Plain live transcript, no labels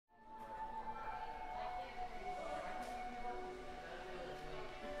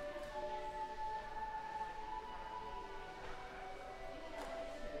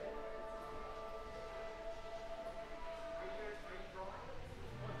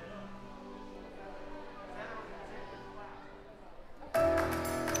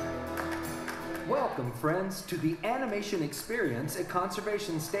Welcome, friends, to the animation experience at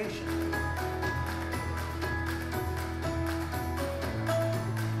Conservation Station.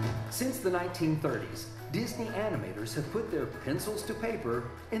 Since the 1930s, Disney animators have put their pencils to paper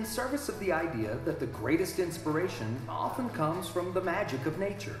in service of the idea that the greatest inspiration often comes from the magic of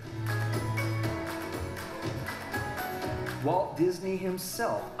nature. Walt Disney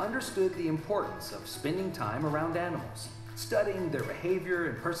himself understood the importance of spending time around animals, studying their behavior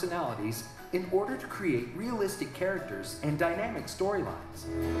and personalities in order to create realistic characters and dynamic storylines.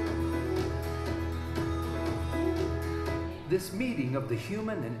 This meeting of the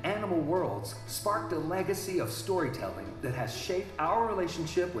human and animal worlds sparked a legacy of storytelling that has shaped our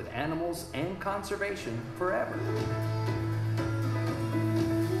relationship with animals and conservation forever.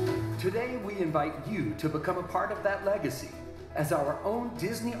 Today, we invite you to become a part of that legacy as our own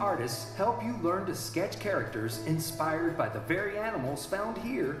Disney artists help you learn to sketch characters inspired by the very animals found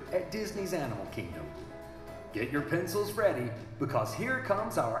here at Disney's Animal Kingdom. Get your pencils ready, because here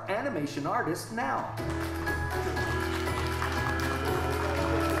comes our animation artist now. Good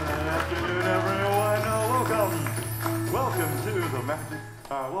afternoon, everyone.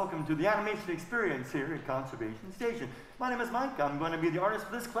 Welcome to the animation experience here at Conservation Station. My name is Mike. I'm going to be the artist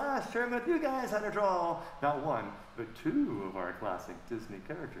for this class, sharing with you guys how to draw not one, but two of our classic Disney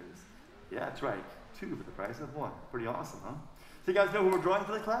characters. Yeah, that's right, two for the price of one. Pretty awesome, huh? So you guys know who we're drawing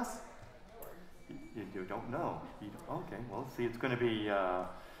for this class? You don't know. Okay, well, see, it's going to be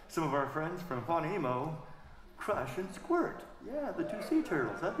some of our friends from Finding Nemo, Crush and Squirt. Yeah, the two sea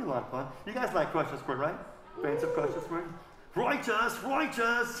turtles. That'd be a lot of fun. You guys like Crush and Squirt, right? Fans of Crush and Squirt? Righteous,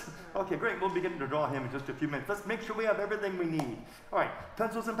 righteous! Okay, great. We'll begin to draw him in just a few minutes. Let's make sure we have everything we need. All right,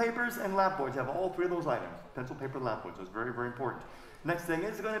 pencils and papers and lap boards. Have all three of those items. Pencil, paper, lap boards. That's very, very important. Next thing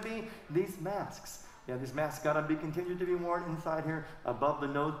is going to be these masks. Yeah, these masks got to be continued to be worn inside here, above the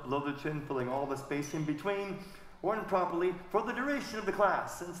nose, below the chin, filling all the space in between. Worn properly for the duration of the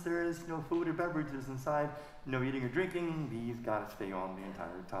class. Since there is no food or beverages inside, no eating or drinking, these got to stay on the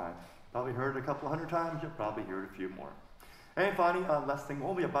entire time. Probably heard it a couple hundred times. You'll probably hear it a few more. And finally, last thing,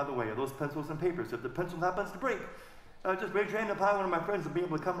 oh yeah, by the way, are those pencils and papers. If the pencil happens to break, just raise your hand up high. One of my friends will be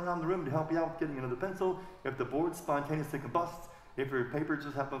able to come around the room to help you out getting another pencil. If the board spontaneously combusts, if your paper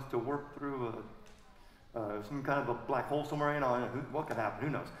just happens to work through some kind of a black hole somewhere, what could happen? Who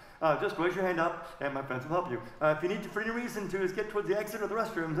knows? Just raise your hand up, and my friends will help you. If you need to, for any reason, to get towards the exit of the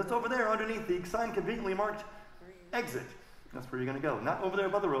restrooms, it's over there underneath the sign conveniently marked exit. That's where you're going to go. Not over there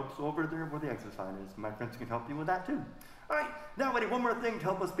by the ropes, over there where the exit sign is. My friends can help you with that too. All right, now buddy, one more thing to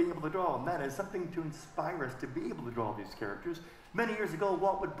help us be able to draw, and that is something to inspire us to be able to draw these characters. Many years ago,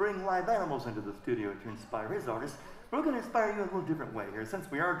 Walt would bring live animals into the studio to inspire his artists. We're going to inspire you in a little different way here. Since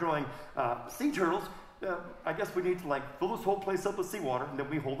we are drawing sea turtles, I guess we need to fill this whole place up with seawater, and then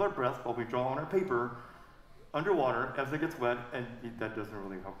we hold our breath while we draw on our paper underwater as it gets wet, and that doesn't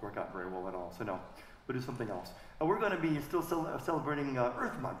really work out very well at all. So no, we'll do something else. We're going to be still celebrating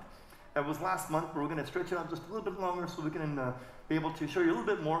Earth Month. It was last month, but we're going to stretch it out just a little bit longer so we can be able to show you a little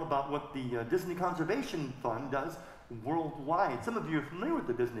bit more about what the Disney Conservation Fund does worldwide. Some of you are familiar with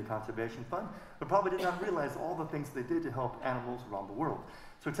the Disney Conservation Fund, but probably did not realize all the things they did to help animals around the world.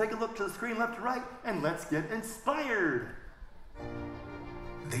 So take a look to the screen left to right, and let's get inspired.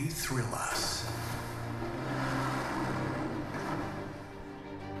 They thrill us.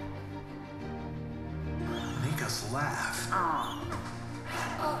 Make us laugh.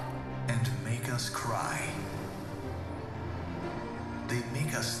 And make us cry. They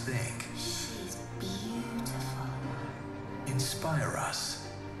make us think. She's beautiful. Inspire us.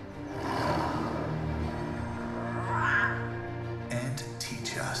 And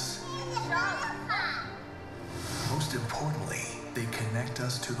teach us. Most importantly, they connect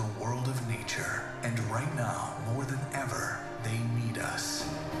us to the world of nature. And right now, more than ever, they need us.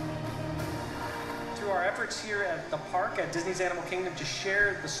 Through our efforts here at the park at Disney's Animal Kingdom to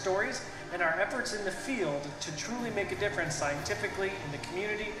share the stories, and our efforts in the field to truly make a difference scientifically in the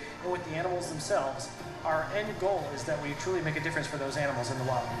community and with the animals themselves, our end goal is that we truly make a difference for those animals in the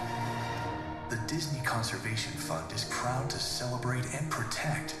wild. The Disney Conservation Fund is proud to celebrate and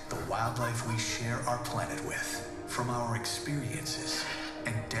protect the wildlife we share our planet with. From our experiences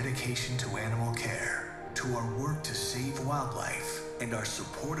and dedication to animal care, to our work to save wildlife, and our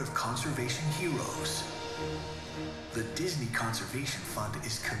support of conservation heroes, the Disney Conservation Fund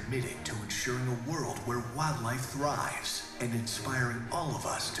is committed to ensuring a world where wildlife thrives and inspiring all of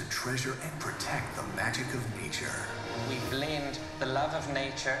us to treasure and protect the magic of nature. We blend the love of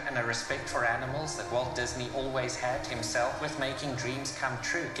nature and a respect for animals that Walt Disney always had himself with making dreams come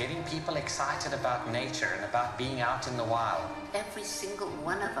true, getting people excited about nature and about being out in the wild. Every single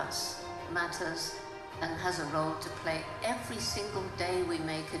one of us matters and has a role to play every single day we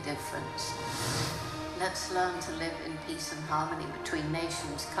make a difference. Let's learn to live in peace and harmony between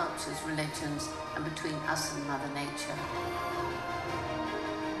nations, cultures, religions, and between us and Mother Nature.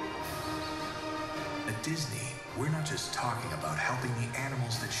 At Disney, we're not just talking about helping the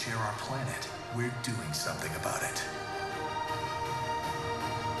animals that share our planet. We're doing something about it.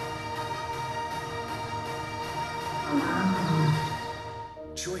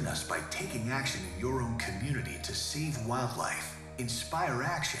 Join us by taking action in your own community to save wildlife, inspire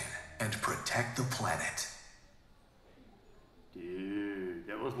action, and protect the planet. Dude,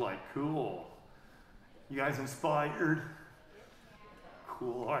 that was like cool. You guys inspired?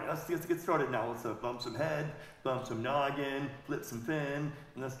 Cool. All right, let's get started now. Let's bump some head, bump some noggin, flip some fin,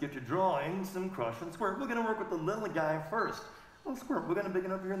 and let's get to drawing some crush and squirt. We're gonna work with the little guy first. Well, squirt, we're gonna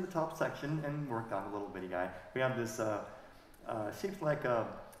begin up here in the top section and work on a little bitty guy. We have this shaped like a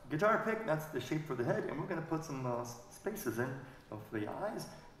guitar pick. That's the shape for the head, and we're gonna put some spaces in of the eyes.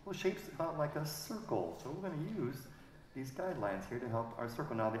 Well, shapes about like a circle. So we're gonna use these guidelines here to help our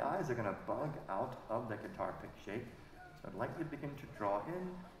circle. Now the eyes are gonna bug out of the guitar pick shape. So I'd like to begin to draw in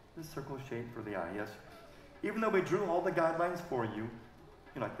the circle shape for the eye. Yes, even though we drew all the guidelines for you,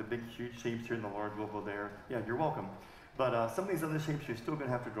 like the big huge shapes here in the large oval there, yeah, you're welcome. But some of these other shapes you're still gonna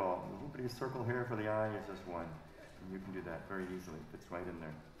have to draw. A little bitty circle here for the eye is just one. And you can do that very easily. It fits right in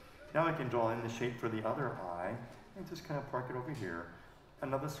there. Now I can draw in the shape for the other eye and just kind of park it over here.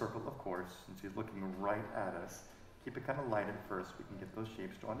 Another circle, of course, since he's looking right at us. Keep it kind of light at first. We can get those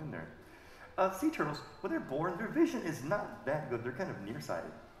shapes drawn in there. Sea turtles, when they're born, their vision is not that good. They're kind of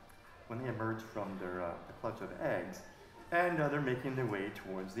nearsighted when they emerge from their the clutch of eggs, and they're making their way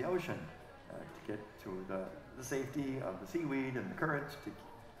towards the ocean to get to the safety of the seaweed and the currents to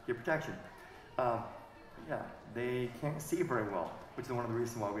get protection. Yeah, they can't see very well, which is one of the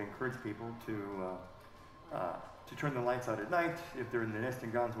reasons why we encourage people to turn the lights out at night if they're in the nesting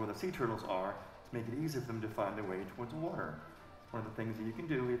grounds where the sea turtles are, to make it easier for them to find their way towards the water. It's one of the things that you can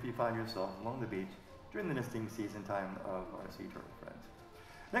do if you find yourself along the beach during the nesting season time of our sea turtle friends.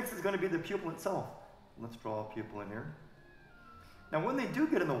 Next is going to be the pupil itself. Let's draw a pupil in here. Now when they do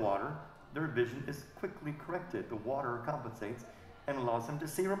get in the water, their vision is quickly corrected. The water compensates and allows them to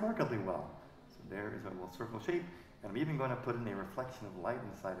see remarkably well. So there is a little circle shape, and I'm even going to put in a reflection of light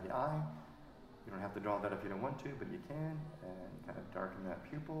inside of the eye. You don't have to draw that if you don't want to, but you can, and kind of darken that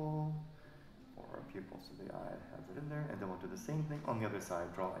pupil for our pupil. So the eye has it in there, and then we'll do the same thing on the other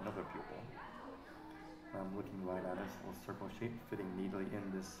side, draw another pupil. I'm looking right at this little circle shape fitting neatly in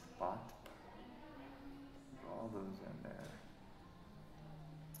this spot. Draw those in there.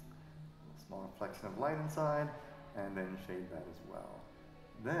 A small reflection of light inside, and then shade that as well.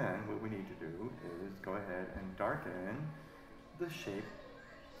 Then what we need to do is go ahead and darken the shape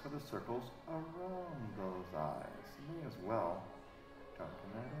for the circles around those eyes. You may as well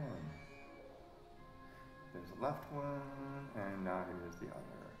darken that in. There's the left one, and now here's the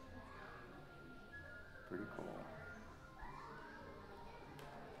other. Pretty cool.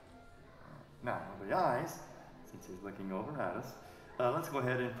 Now, for the eyes, since he's looking over at us, let's go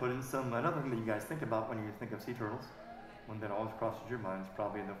ahead and put in another thing that you guys think about when you think of sea turtles. One that always crosses your mind, is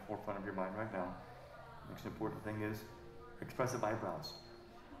probably in the forefront of your mind right now. The next important thing is expressive eyebrows.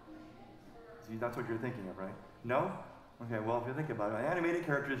 See, that's what you're thinking of, right? No? Okay, well, if you think about it, animated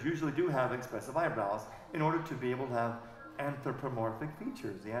characters usually do have expressive eyebrows in order to be able to have anthropomorphic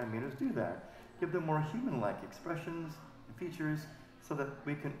features. The animators do that. Give them more human-like expressions and features so that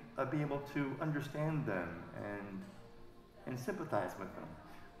we can be able to understand them and sympathize with them.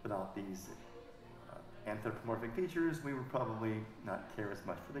 Without these anthropomorphic features, we would probably not care as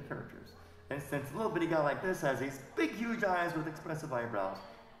much for the characters. And since a little bitty guy like this has these big, huge eyes with expressive eyebrows,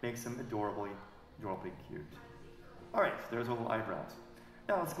 makes him adorably cute. All right, so there's our little eyebrows.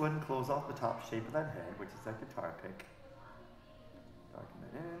 Now let's go ahead and close off the top shape of that head, which is that guitar pick. Darken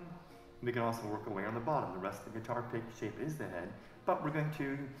that in. We can also work away on the bottom. The rest of the guitar pick shape is the head, but we're going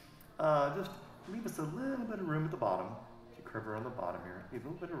to just leave us a little bit of room at the bottom to curve around the bottom here. Leave a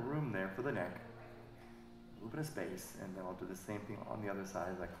little bit of room there for the neck, a little bit of space, and then I'll do the same thing on the other side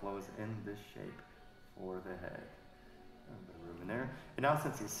as I close in this shape for the head. A bit of room in there. And now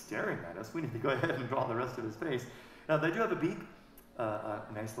since he's staring at us, we need to go ahead and draw the rest of his face. Now they do have a beak, a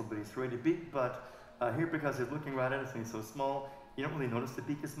nice little bitty serrated beak, but here because he's looking right at us and he's so small, you don't really notice the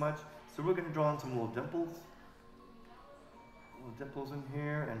beak as much. So we're going to draw in some little dimples. Little dimples in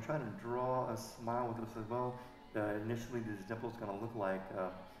here, and try to draw a smile with us as well. Initially these dimples are going to look like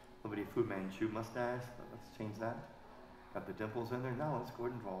a little bitty Fu Manchu mustache, but let's change that. Got the dimples in there. Now let's go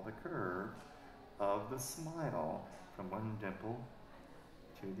ahead and draw the curve of the smile from one dimple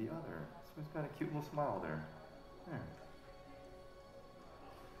to the other. So he's got a cute little smile there. There.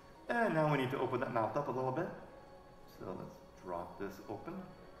 And now we need to open that mouth up a little bit. So let's drop this open.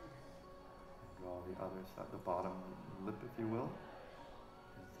 Draw the other side, the bottom lip, if you will,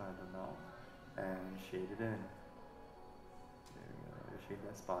 inside the mouth, and shade it in. There we go. Shade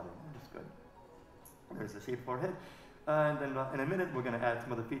that spot in. Just good. There's the shape forehead. And then in a minute, we're going to add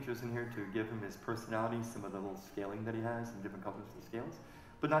some other features in here to give him his personality, some of the little scaling that he has and different colors of the scales.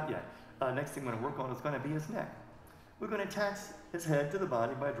 But not yet. Next thing we're going to work on is going to be his neck. We're going to attach his head to the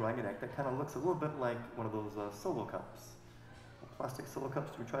body by drawing a neck that kind of looks a little bit like one of those solo cups. Plastic solo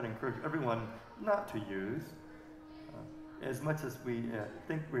cups we try to encourage everyone not to use. As much as we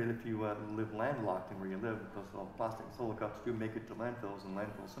think if you live landlocked and where you live, those little plastic solo cups do make it to landfills, and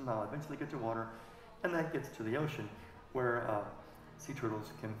landfills somehow eventually get to water, and that gets to the ocean, where sea turtles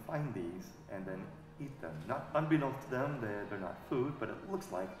can find these and then eat them. Not unbeknownst to them, they're not food, but it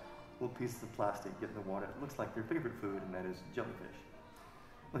looks like little pieces of plastic get in the water. It looks like their favorite food, and that is jellyfish.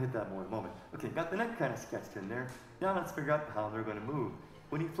 We'll hit that more in a moment. Okay, got the neck kind of sketched in there. Now let's figure out how they're going to move.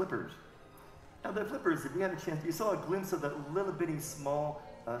 We need flippers. Now the flippers, if you had a chance, you saw a glimpse of that little bitty small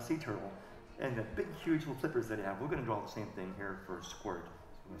sea turtle and the big huge little flippers that he have. We're going to draw the same thing here for Squirt. So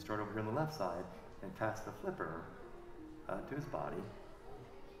I'm going to start over here on the left side and pass the flipper to his body.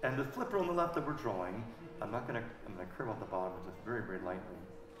 And the flipper on the left that we're drawing, I'm going to curve out the bottom just very, very lightly.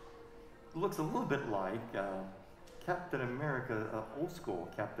 It looks a little bit like Captain America, old school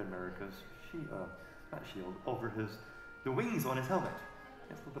Captain America's shield over the wings on his helmet.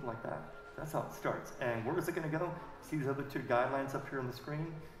 It's a little bit like that. That's how it starts. And where is it going to go? See these other two guidelines up here on the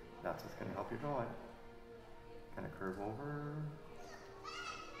screen? That's what's going to help you draw it. Kind of curve over.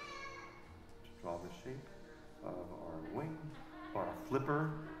 Draw the shape of our wing, or a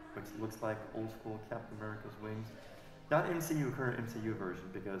flipper, which looks like old school Captain America's wings. Not MCU, current MCU version,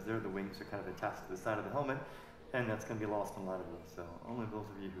 because there the wings are kind of attached to the side of the helmet, and that's going to be lost in a lot of them. So only those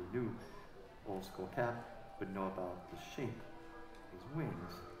of you who knew old school Cap would know about the shape of his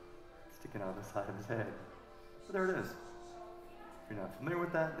wings sticking out the side of his head. So there it is. If you're not familiar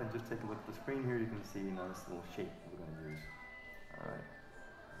with that, then just take a look at the screen here. You can see a nice little shape we're going to use. All right.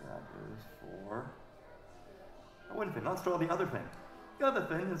 That is for one fin. Let's draw the other fin. The other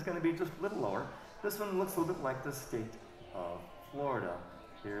fin is going to be just a little lower. This one looks a little bit like the state of Florida.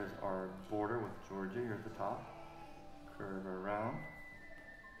 Here's our border with Georgia here at the top. Curve around.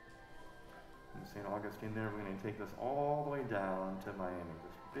 From St. Augustine there, we're going to take this all the way down to Miami.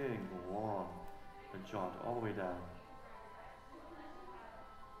 This big, long jaunt all the way down.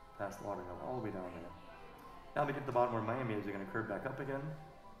 Past Lauderdale, all the way down there. Now we get to the bottom where Miami is, you're going to curve back up again.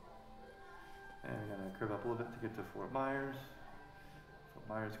 And we're going to curve up a little bit to get to Fort Myers. Fort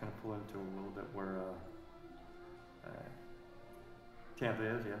Myers is going to pull into a little bit where Tampa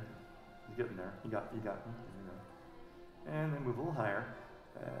is, yeah. He's getting there. You got me. There you go. And then move a little higher.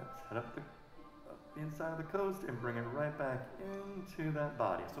 Let's head up the inside of the coast and bring it right back into that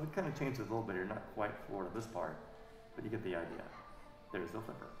body. So it kind of changes a little bit here. Not quite Florida, this part, but you get the idea. There's the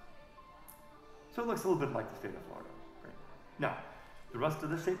flipper. So it looks a little bit like the state of Florida. Right. Now, the rest of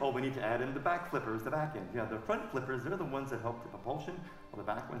the shape, we need to add in the back flippers, the back end. Yeah, the front flippers, they're the ones that help the propulsion, while the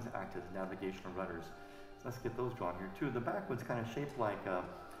back ones act as navigational rudders. So let's get those drawn here too. The back one's kind of shaped like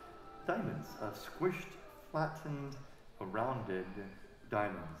diamonds, squished, flattened, rounded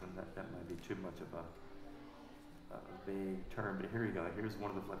diamonds, and that might be too much of a vague term, but here you go. Here's one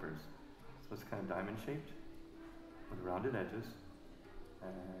of the flippers. So it's kind of diamond shaped with rounded edges,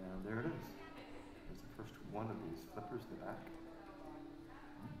 and there it is. There's the first one of these flippers in the back.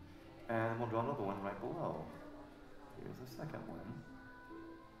 And we'll draw another one right below. Here's the second one.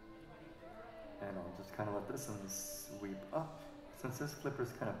 And I'll just kind of let this one sweep up. Since this flipper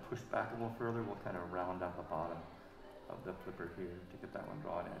is kind of pushed back a little further, we'll kind of round out the bottom of the flipper here to get that one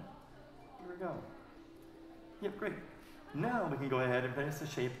drawn in. Here we go. Yep, great. Now we can go ahead and finish the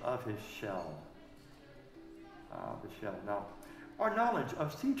shape of his shell. The shell. Now, our knowledge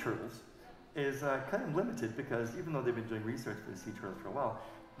of sea turtles is kind of limited because even though they've been doing research for the sea turtles for a while,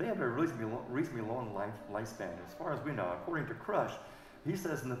 they have a reasonably long lifespan. As far as we know, according to Crush, he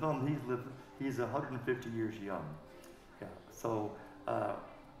says in the film he's 150 years young. Yeah. So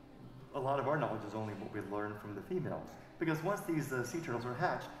a lot of our knowledge is only what we learned from the females. Because once these sea turtles are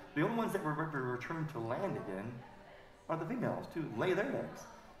hatched, the only ones that were returned to land again are the females to lay their eggs.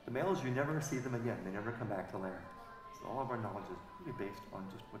 The males, you never see them again. They never come back to land. So all of our knowledge is really based on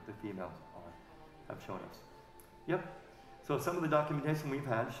just what the females have shown us. Yep. So some of the documentation we've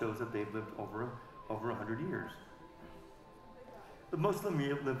had shows that they've lived over 100 years. But most of them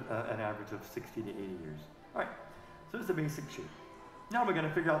live an average of 60 to 80 years. All right, so there's the basic shape. Now we're going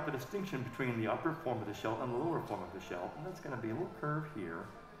to figure out the distinction between the upper form of the shell and the lower form of the shell. And that's going to be a little curve here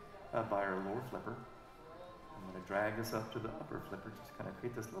by our lower flipper. I'm going to drag this up to the upper flipper, just kind of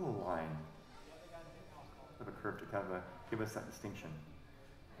create this little line of a curve to kind of give us that distinction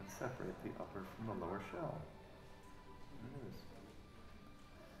and separate the upper from the lower shell. There it is.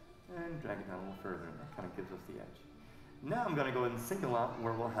 And drag it down a little further, and that kind of gives us the edge. Now I'm going to go ahead and single out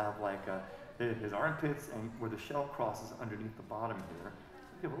where we'll have like his armpits and where the shell crosses underneath the bottom here.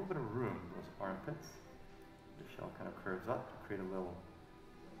 Give a little bit of room to those armpits. The shell kind of curves up to create a little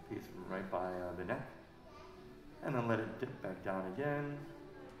piece right by the neck. And then let it dip back down again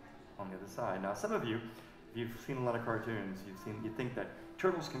on the other side. Now some of you, if you've seen a lot of cartoons, you think that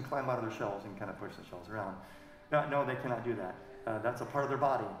turtles can climb out of their shells and kind of push the shells around. No, they cannot do that. That's a part of their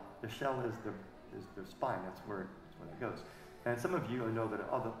body. The shell is their spine. That's where it goes. And some of you know that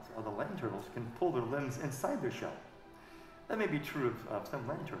other land turtles can pull their limbs inside their shell. That may be true of some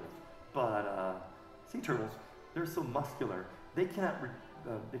land turtles, but sea turtles, they're so muscular, they cannot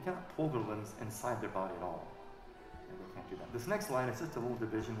pull their limbs inside their body at all. And they can't do that. This next line is just a little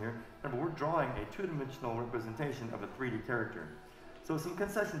division here. Remember, we're drawing a two-dimensional representation of a 3D character. So some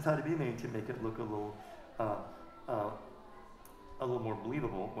concessions had to be made to make it look a little more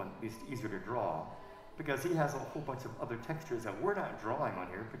believable, or at least easier to draw, because he has a whole bunch of other textures that we're not drawing on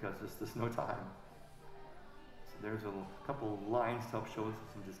here because there's no time. So there's a couple of lines to help show us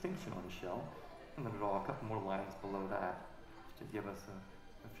some distinction on the shell, and then draw a couple more lines below that to give us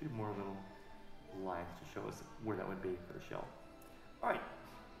a few more little lines to show us where that would be for the shell. All right.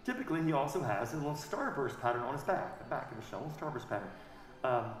 Typically, he also has a little starburst pattern on his back, the back of the shell, a little starburst pattern.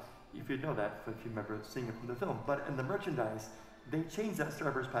 If you know that, if you remember seeing it from the film. But in the merchandise, they changed that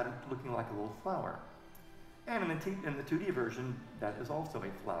starburst pattern to looking like a little flower. And in the 2D version, that is also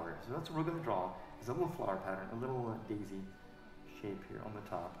a flower. So that's what we're going to draw, is a little flower pattern, a little daisy shape here on the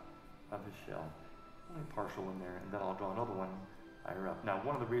top of his shell. Only partial in there, and then I'll draw another one higher up. Now,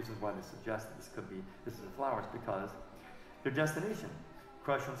 one of the reasons why they suggest that this is a flower is because their destination,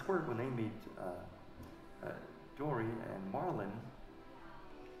 Crush and Squirt, when they meet Dory and Marlin,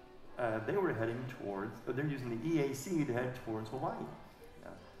 they were heading towards, they're using the EAC to head towards Hawaii.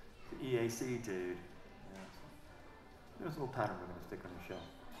 The EAC, dude. There's a little pattern we're going to stick on the shell.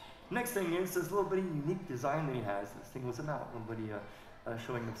 Next thing is this little bitty unique design that he has that singles him out. A little bitty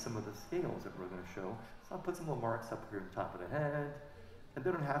showing of some of the scales that we're going to show. So I'll put some little marks up here at the top of the head. And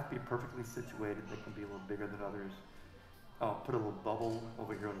they don't have to be perfectly situated. They can be a little bigger than others. I'll put a little bubble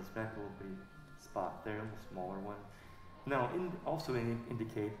over here on his neck, a little bitty spot there, a little smaller one. Now, also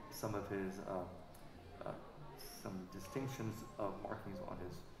indicate some of his some distinctions of markings on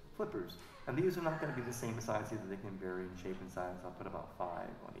his flippers. And these are not going to be the same size either. They can vary in shape and size. I'll put about 5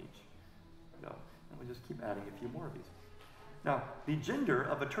 on each. And we'll just keep adding a few more of these. Now, the gender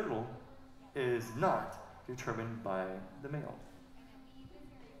of a turtle is not determined by the male.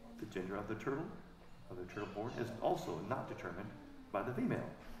 The gender of the turtle born, is also not determined by the female.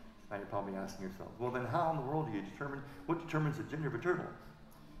 Now you're probably asking yourself, well then how in the world do you determine, what determines the gender of a turtle?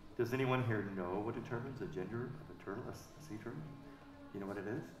 Does anyone here know what determines the gender of a turtle, a sea turtle? You know what it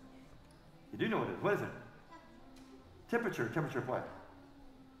is? You do know what it is. What is it? Temperature of what?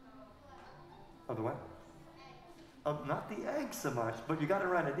 Of the what? Of not the eggs so much, but you got the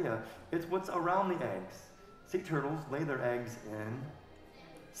right idea. It's what's around the eggs. Sea turtles lay their eggs in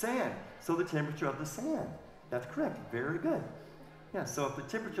sand. So the temperature of the sand. That's correct. Very good. Yeah, so if the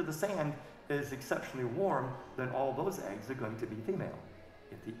temperature of the sand is exceptionally warm, then all those eggs are going to be female.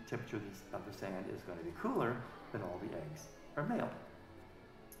 If the temperature of the sand is going to be cooler, then all the eggs are male.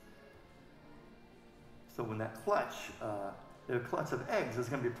 So when that clutch, the clutch of eggs is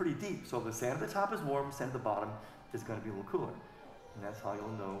going to be pretty deep. So the sand at the top is warm, sand at the bottom is going to be a little cooler. And that's how you'll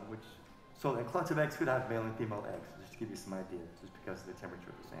know which. So a clutch of eggs could have male and female eggs, just to give you some idea, just because of the temperature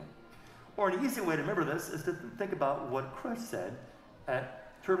of the sand. Or an easy way to remember this is to think about what Crush said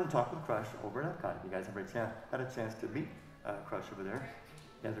at Turtle Talk with Crush over at Epcot. You guys ever had a chance to meet Crush over there?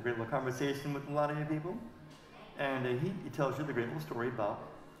 He has a great little conversation with a lot of you people. And he tells you the great little story about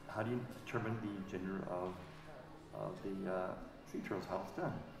how do you determine the gender of the sea turtles, how it's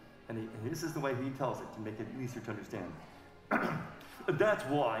done. And this is the way he tells it to make it easier to understand. That's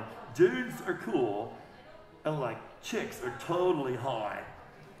why dudes are cool and like chicks are totally high.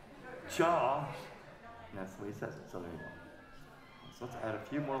 Cha. And that's the way he says it. So there you go. So let's add a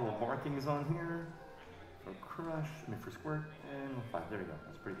few more little markings on here for Crush, for Squirt, and 5. There we go.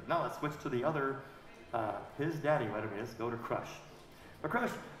 That's pretty good. Now let's switch to the other, his daddy, whatever it is, go to Crush. But Crush,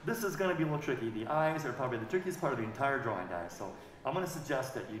 this is going to be a little tricky. The eyes are probably the trickiest part of the entire drawing, guys. So I'm going to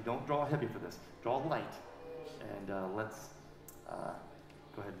suggest that you don't draw heavy for this. Draw light. And let's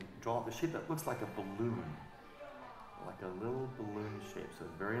go ahead and draw the shape that looks like a balloon. Like a little balloon shape. So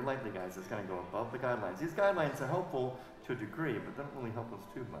very lightly, guys, it's going to go above the guidelines. These guidelines are helpful to a degree, but don't really help us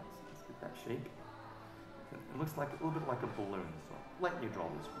too much. Let's get that shape. It looks like a little bit like a balloon. So lightly draw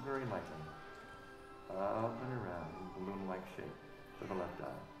this, very lightly. Up and around, a balloon-like shape for the left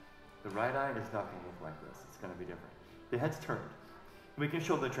eye. The right eye is not going to look like this. It's going to be different. The head's turned. We can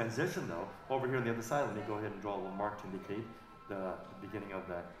show the transition, though, over here on the other side. Let me go ahead and draw a little mark to indicate the beginning of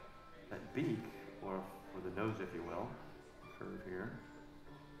that beak, or the nose, if you will. Curve here.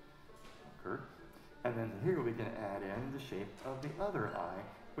 Curve. And then here we can add in the shape of the other eye,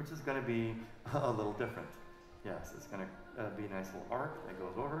 which is going to be a little different. Yes, it's going to be a nice little arc that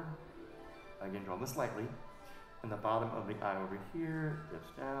goes over. Again, draw this lightly. And the bottom of the eye over here dips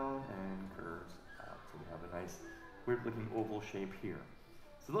down and curves out. So we have a nice, weird-looking oval shape here.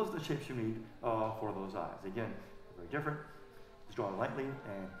 So those are the shapes you need for those eyes. Again, very different. Just draw it lightly,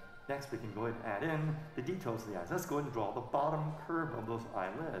 and next we can go ahead and add in the details of the eyes. Let's go ahead and draw the bottom curve of those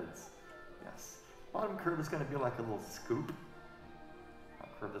eyelids. Yes. Bottom curve is going to be like a little scoop. I'll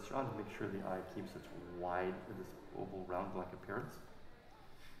curve this around to make sure the eye keeps its wide, this oval round-like appearance.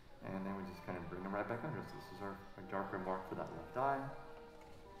 And then we just kind of bring them right back under. So this is our darker mark for that left eye.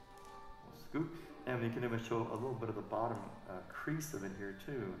 We'll scoop. And we can even show a little bit of the bottom crease of it here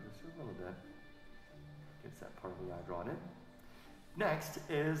too. Just a little bit. Gets that part of the eye drawn in. Next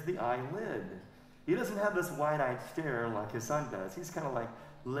is the eyelid. He doesn't have this wide-eyed stare like his son does. He's kind of like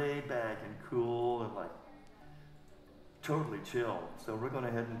laid back and cool and like totally chill. So we're going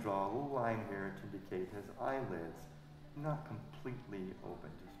to head and draw a little line here to indicate his eyelids. Not completely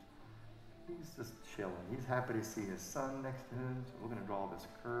open, he's just chilling. He's happy to see his son next to him. So we're going to draw this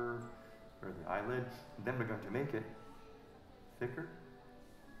curve for the eyelid. And then we're going to make it thicker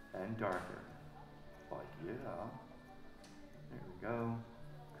and darker. Like, yeah. There we go.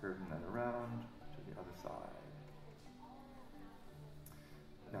 Curving that around to the other side.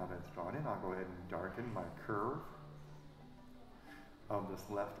 Now that's drawn in, I'll go ahead and darken my curve of this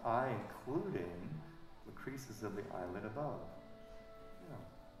left eye, including the creases of the eyelid above. Yeah.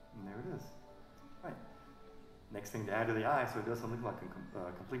 And there it is. Right. Next thing to add to the eye, so it doesn't look like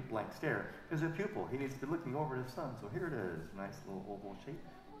a complete blank stare, is a pupil. He needs to be looking over at his son. So here it is, nice little oval shape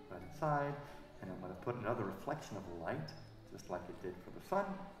right inside. And I'm going to put another reflection of light, just like it did for the sun,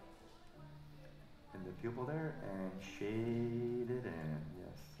 in the pupil there, and shade it in.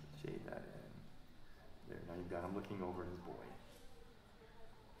 Yes, shade that in. There, now you've got him looking over at his boy.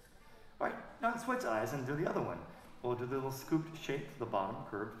 All right, now switch eyes and do the other one. We'll do the little scooped shape to the bottom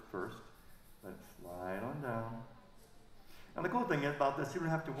curve first. Let it slide on down. And the cool thing about this, you don't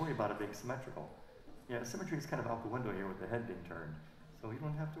have to worry about it being symmetrical. Yeah, symmetry is kind of out the window here with the head being turned. So you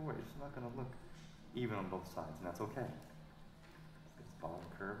don't have to worry. It's not going to look even on both sides, and that's okay. This bottom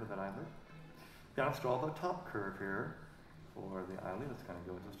curve of that eyelid. Now let's draw the top curve here for the eyelid. It's going to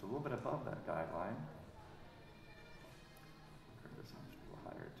go just a little bit above that guideline. Curve this one just a little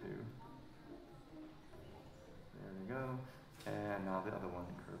higher too. There we go. And now the other one,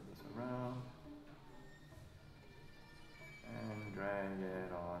 curve this around. And drag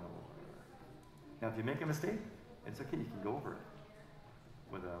it on over. Now if you make a mistake, it's okay, you can go over it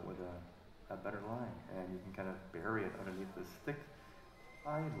with a better line. And you can kind of bury it underneath this thick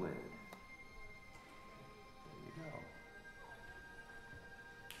eyelid. There you go.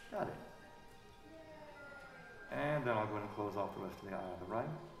 Got it. And then I'll go ahead and close off the rest of the eye on the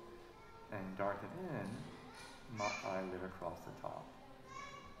right and darken in my eyelid across the top.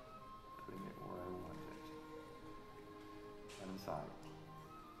 Putting it where I want it. And inside.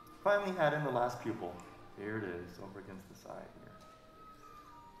 Finally, add in the last pupil. Here it is, over against the side here.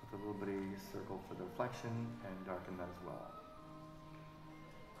 With a little bitty circle for the reflection and darken that as well.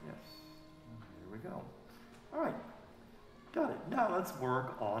 Yes. Here we go. All right. Got it. Now let's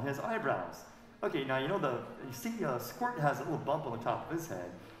work on his eyebrows. Okay, now you see Squirt has a little bump on the top of his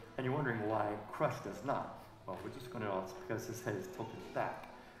head, and you're wondering why Crush does not. Well, we're just going to know it's because his head is tilted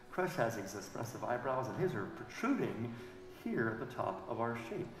back. Crush has these expressive eyebrows, and his are protruding here at the top of our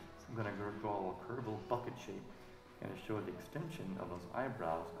shape. So I'm going to draw a little curved little bucket shape and show the extension of those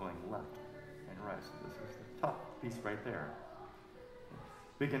eyebrows going left and right. So this is the top piece right there.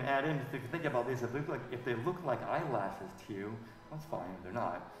 We can add in, if you think about these, if they look like eyelashes to you, that's fine, they're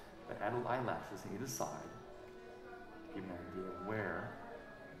not. But add eyelashes on either side to give you an idea of where.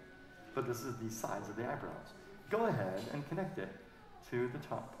 But this is the sides of the eyebrows. Go ahead and connect it to the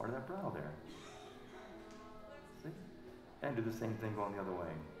top part of that brow there. See? And do the same thing going the other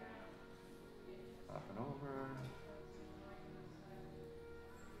way. Up and over.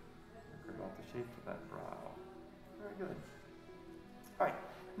 Curve out the shape of that brow. Very good. All right,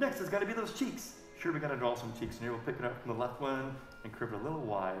 next is gotta be those cheeks. Sure, we gotta draw some cheeks in here. We'll pick it up from the left one and curve it a little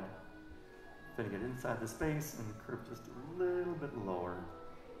wide. Then get inside the space and curve just a little bit lower.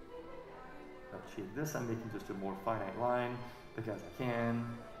 Cheek. This I'm making just a more finite line because I can.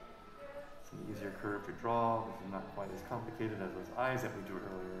 It's an easier curve to draw. This is not quite as complicated as those eyes that we drew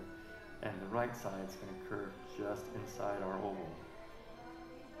earlier. And the right side is going to curve just inside our oval.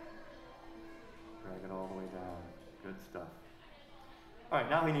 Drag it all the way down. Good stuff. All right,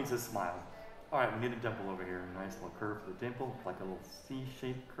 now he needs a smile. All right, we need a dimple over here. A nice little curve for the dimple, like a little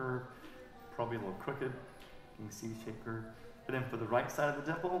C-shaped curve. Probably a little crooked, C-shaped curve. And then for the right side of the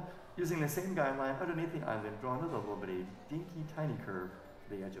dimple, using the same guideline underneath the eyelid, draw another little bitty, dinky, tiny curve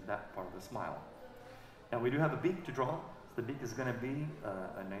to the edge of that part of the smile. Now we do have a beak to draw. So the beak is going to be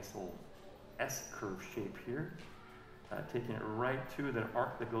a nice little S-curve shape here, taking it right to the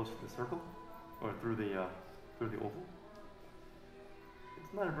arc that goes through the circle, or through the oval.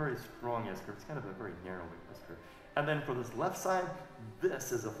 It's not a very strong S-curve. It's kind of a very narrow S-curve. And then for this left side,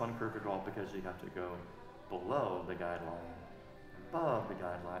 this is a fun curve to draw because you have to go below the guideline, above the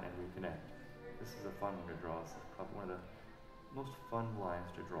guideline, and reconnect. This is a fun one to draw. This is probably one of the most fun lines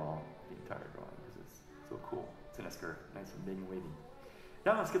to draw the entire drawing because it's so cool. It's an S-curve, nice and big and wavy.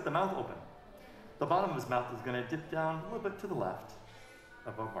 Now let's get the mouth open. The bottom of his mouth is going to dip down a little bit to the left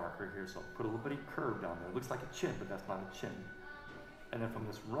of our marker here, so I'll put a little bitty curve down there. It looks like a chin, but that's not a chin. And then from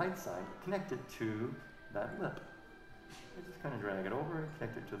this right side, connect it to that lip. I just kind of drag it over and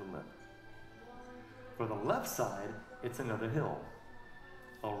connect it to the lip. For the left side, it's another hill,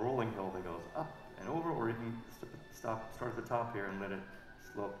 a rolling hill that goes up and over, or you can start at the top here and let it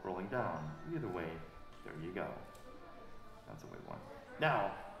slope rolling down. Either way, there you go. That's what we want.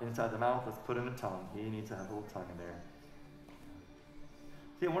 Now, inside the mouth, let's put in a tongue. He needs to have a little tongue in there.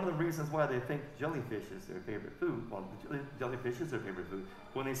 See, one of the reasons why they think jellyfish is their favorite food, well, jellyfish is their favorite food,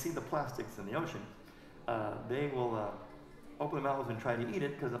 when they see the plastics in the ocean, they will open their mouths and try to eat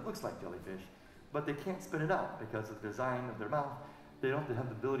it because it looks like jellyfish, but they can't spit it out because of the design of their mouth. They don't have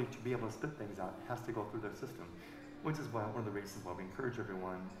the ability to be able to spit things out. It has to go through their system, which is why one of the reasons why we encourage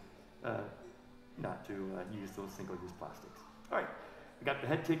everyone not to use those single-use plastics. All right, we got the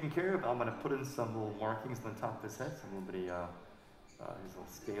head taken care of. I'm going to put in some little markings on the top of his head, some little bitty his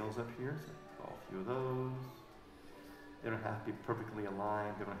little scales up here. So draw a few of those. They don't have to be perfectly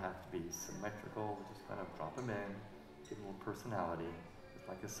aligned. They don't have to be symmetrical. We just kind of drop them in, give them a little personality, just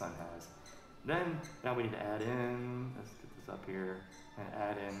like his son has. Then, now we need to add in, let's get this up here, and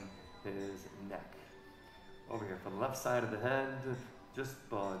add in his neck. Over here, for the left side of the head, just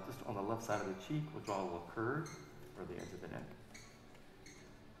on the left side of the cheek, we'll draw a little curve for the edge of the neck.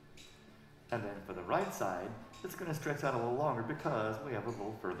 And then for the right side, it's going to stretch out a little longer because we have a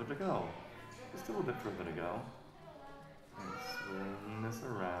little further to go. Just a little bit further to go. And swing this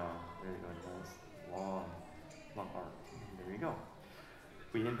around. There you go, nice long arc. There you go.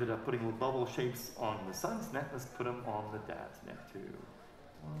 We ended up putting little bubble shapes on the son's neck. Let's put them on the dad's neck too.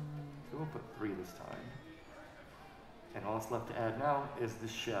 So we'll put 3 this time. And all that's left to add now is the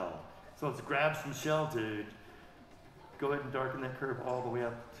shell. So let's grab some shell to go ahead and darken that curve all the way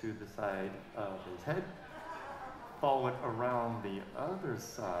up to the side of his head. Follow it around the other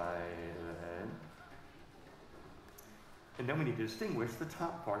side of the head. And then we need to distinguish the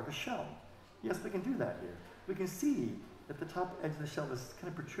top part of the shell. Yes, we can do that here. We can see that the top edge of the shell is kind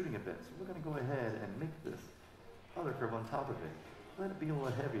of protruding a bit. So we're going to go ahead and make this other curve on top of it. Let it be a little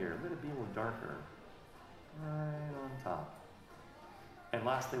heavier. Let it be a little darker. Right on top. And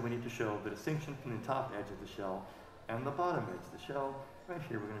lastly, we need to show the distinction from the top edge of the shell and the bottom edge of the shell. Right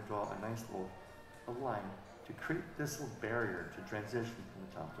here, we're going to draw a nice little line to create this little barrier to transition from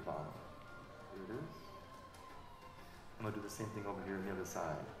the top to bottom. Here it is. I'm going to do the same thing over here on the other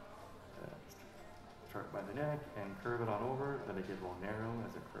side. Start by the neck and curve it on over, let it get a little narrow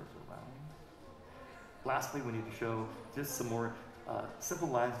as it curves around. Lastly, we need to show just some more simple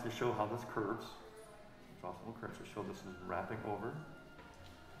lines to show how this curves. Draw some little curves to show this is wrapping over.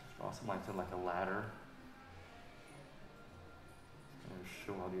 Draw some lines in like a ladder. And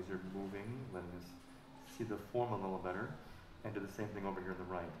show how these are moving, letting us see the form a little better. And do the same thing over here on the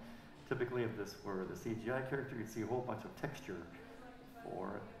right. Typically, if this were the CGI character, you'd see a whole bunch of texture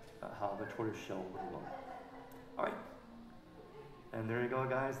for how the tortoise shell would look. All right. And there you go,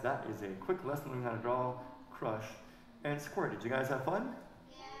 guys. That is a quick lesson on how to draw, crush, and squirt. Did you guys have fun?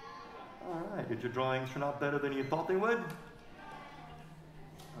 Yeah. All right. Did your drawings turn out better than you thought they would?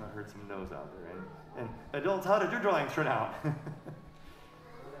 I heard some no's out there. And adults, how did your drawings turn out?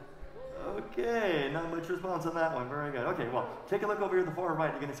 Okay, not much response on that one. Very good. Okay, well, take a look over here to the far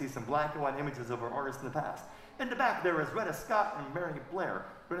right. You're going to see some black and white images of our artists in the past. In the back there is Retta Scott and Mary Blair.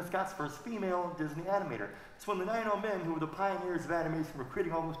 Retta Scott's first female Disney animator. It's when the 9 men who were the pioneers of animation were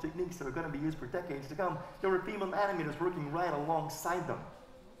creating all those techniques that are going to be used for decades to come. There were female animators working right alongside them.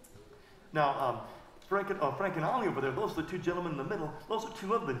 Now, Frank and Ollie over there, those are the two gentlemen in the middle. Those are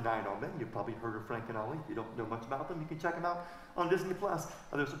two of the 9 men. You've probably heard of Frank and Ollie. If you don't know much about them, you can check them out on Disney+.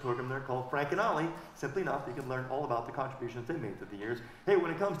 There's a program there called Frank and Ollie. Simply enough, you can learn all about the contributions they made through the years. Hey, when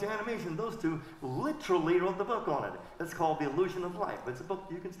it comes to animation, those two literally wrote the book on it. It's called The Illusion of Life. It's a book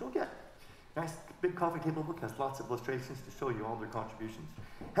you can still get. Nice big coffee table book, has lots of illustrations to show you all their contributions.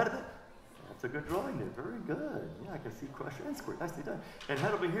 Head of it. That's a good drawing there. Very good. Yeah, I can see Crusher and Squirt. Nicely done. And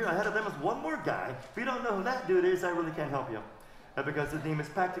head over here, ahead of them is one more guy. If you don't know who that dude is, I really can't help you. Because his name is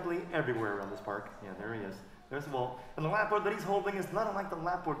practically everywhere around this park. Yeah, there he is. There's Walt. And the lapboard that he's holding is not unlike the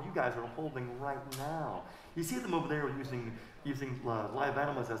lapboard you guys are holding right now. You see them over there using live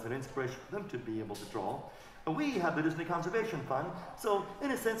animals as an inspiration for them to be able to draw. And we have the Disney Conservation Fund, so in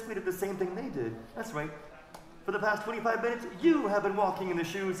a sense we did the same thing they did. That's right. For the past 25 minutes, you have been walking in the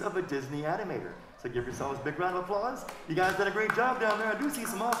shoes of a Disney animator. So give yourselves a big round of applause. You guys did a great job down there. I do see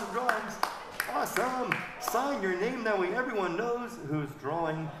some awesome drawings. Awesome. Sign your name, that way everyone knows whose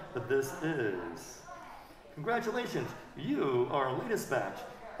drawing this is. Congratulations. You are our latest batch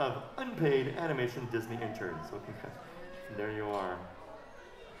of unpaid animation Disney interns. So there you are.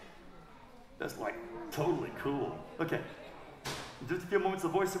 That's like totally cool. Okay. In just a few moments, the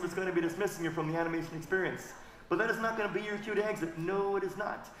voiceover is going to be dismissing you from the animation experience. But that is not going to be your cue to exit. No, it is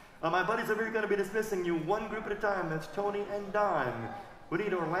not. My buddies over here are going to be dismissing you one group at a time. That's Tony and Don. We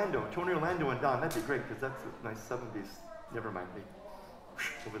need Orlando. Tony, Orlando, and Don. That'd be great, because that's a nice 70s. Never mind.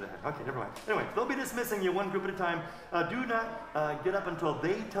 Over the head. Okay, never mind. Anyway, they'll be dismissing you one group at a time. Do not get up until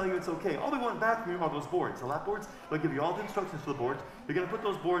they tell you it's okay. All we want back from you are those boards, the lap boards. They'll give you all the instructions for the boards. You're going to put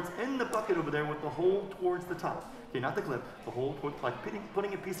those boards in the bucket over there with the hole towards the top. Okay, not the clip, the hole towards, like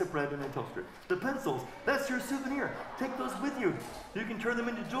putting a piece of bread in a toaster. The pencils, that's your souvenir. Take those with you. You can turn them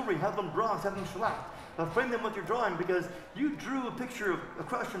into jewelry, have them bronzed, have them shellacked. Frame them with your drawing because you drew a picture of a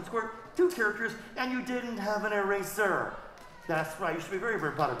Crush and Squirt, 2 characters, and you didn't have an eraser. That's right. You should be very,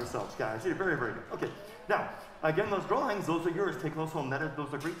 very proud of yourselves, guys. You're very, very good. Okay. Now, again, those drawings, those are yours. Take those home.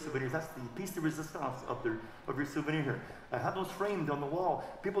 Those are great souvenirs. That's the piece de resistance of your souvenir here. Have those framed on the wall.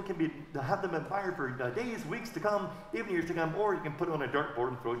 People can have them admired for days, weeks to come, even years to come, or you can put it on a dartboard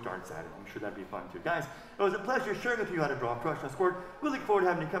and throw darts at it. I'm sure that'd be fun too. Guys, it was a pleasure sharing with you how to draw Crush and Squirt. We look forward to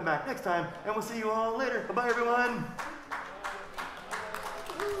having you come back next time, and we'll see you all later. Bye-bye, everyone.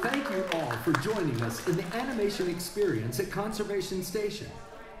 Thank you all for joining us in the animation experience at Conservation Station.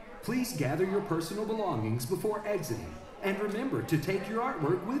 Please gather your personal belongings before exiting, and remember to take your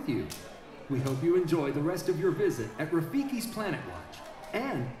artwork with you. We hope you enjoy the rest of your visit at Rafiki's Planet Watch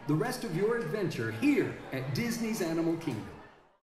and the rest of your adventure here at Disney's Animal Kingdom.